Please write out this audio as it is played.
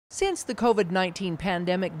Since the COVID-19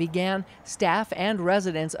 pandemic began, staff and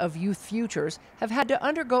residents of Youth Futures have had to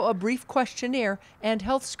undergo a brief questionnaire and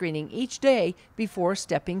health screening each day before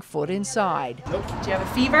stepping foot inside. Nope. Do you have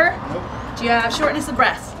a fever? Nope. Do you have shortness of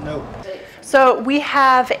breath? Nope. So we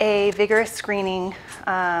have a vigorous screening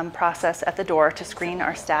process at the door to screen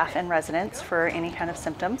our staff and residents for any kind of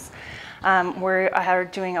symptoms. We are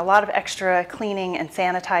doing a lot of extra cleaning and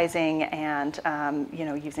sanitizing and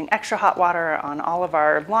using extra hot water on all of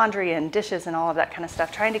our laundry and dishes and all of that kind of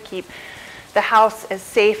stuff, trying to keep the house as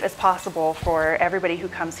safe as possible for everybody who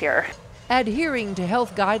comes here. Adhering to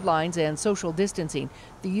health guidelines and social distancing,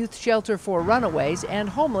 the Youth Shelter for Runaways and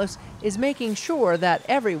Homeless is making sure that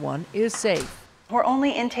everyone is safe. We're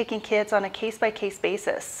only intaking kids on a case-by-case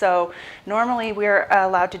basis. So normally we're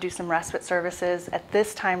allowed to do some respite services. At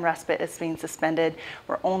this time, respite is being suspended.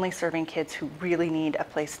 We're only serving kids who really need a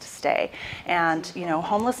place to stay. And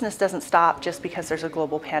homelessness doesn't stop just because there's a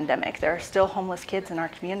global pandemic. There are still homeless kids in our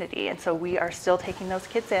community. And so we are still taking those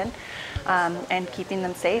kids in and keeping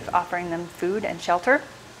them safe, offering them food and shelter.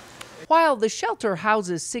 While the shelter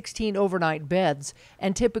houses 16 overnight beds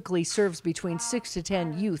and typically serves between 6 to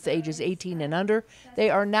 10 youth ages 18 and under, they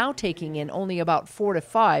are now taking in only about 4 to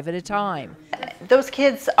 5 at a time. Those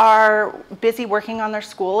kids are busy working on their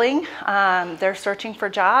schooling. They're searching for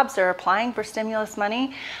jobs. They're applying for stimulus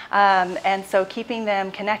money. And so keeping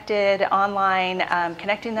them connected online,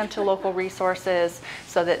 connecting them to local resources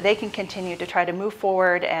so that they can continue to try to move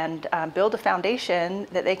forward and build a foundation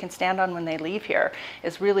that they can stand on when they leave here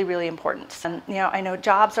is really, really important. I know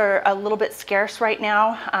jobs are a little bit scarce right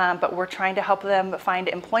now, but we're trying to help them find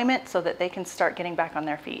employment so that they can start getting back on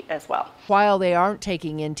their feet as well. While they aren't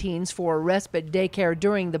taking in teens for respite daycare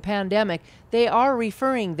during the pandemic, they are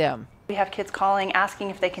referring them. We have kids calling asking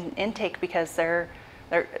if they can intake because they're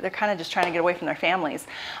kind of just trying to get away from their families.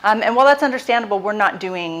 And while that's understandable, we're not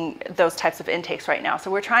doing those types of intakes right now. So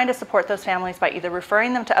we're trying to support those families by either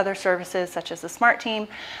referring them to other services such as the SMART team.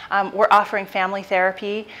 We're offering family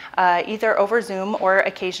therapy either over Zoom or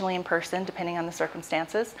occasionally in person, depending on the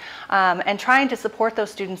circumstances, and trying to support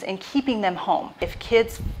those students in keeping them home. If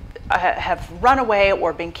kids have run away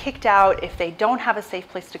or been kicked out, if they don't have a safe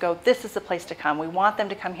place to go, this is the place to come. We want them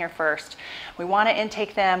to come here first. We want to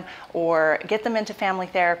intake them or get them into family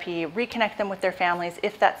therapy, reconnect them with their families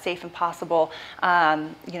if that's safe and possible.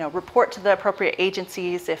 Report to the appropriate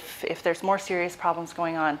agencies if there's more serious problems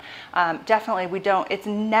going on. Definitely, it's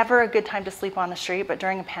never a good time to sleep on the street, but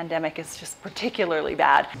during a pandemic it's just particularly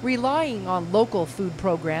bad. Relying on local food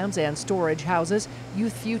programs and storage houses,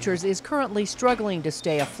 Youth Futures is currently struggling to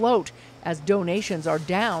stay afloat as donations are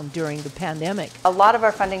down during the pandemic. A lot of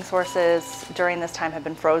our funding sources during this time have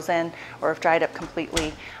been frozen or have dried up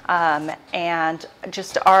completely. And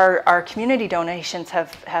just our community donations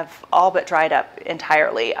have all but dried up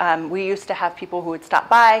entirely. We used to have people who would stop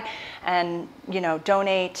by and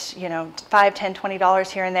donate $5, $10,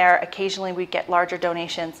 $20 here and there. Occasionally we get larger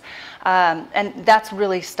donations. And that's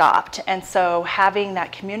really stopped. And so having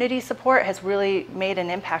that community support has really made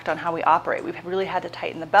an impact on how we operate. We've really had to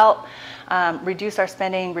tighten the belt, reduce our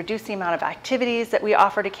spending, reduce the amount of activities that we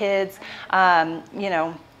offer to kids,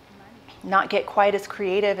 not get quite as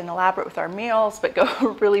creative and elaborate with our meals, but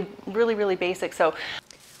go really, really, really basic. So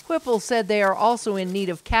Whipple said they are also in need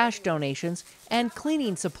of cash donations and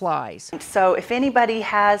cleaning supplies. So if anybody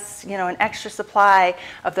has, an extra supply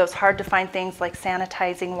of those hard to find things like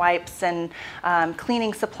sanitizing wipes and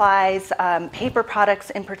cleaning supplies, paper products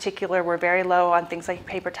in particular, we're very low on things like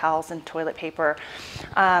paper towels and toilet paper,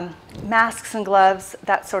 masks and gloves,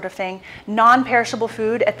 that sort of thing. Non-perishable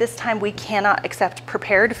food, at this time we cannot accept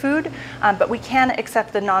prepared food, but we can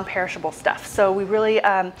accept the non-perishable stuff. So we really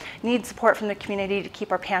need support from the community to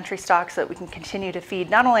keep our pantry stocked so that we can continue to feed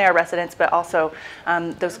not only our residents, but also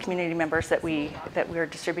those community members that we're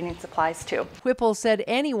distributing supplies to. Whipple said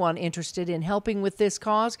anyone interested in helping with this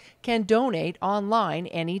cause can donate online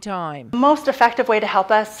anytime. The most effective way to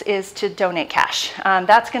help us is to donate cash.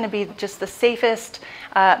 That's going to be just the safest,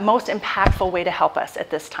 most impactful way to help us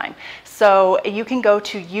at this time. So you can go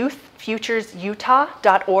to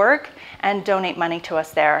youthfuturesutah.org and donate money to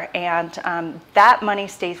us there. And that money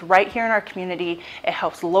stays right here in our community. It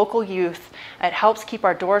helps local youth. It helps keep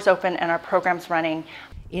our doors open and our programs running.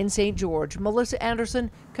 In St. George, Melissa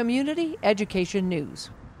Anderson, Community Education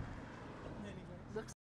News.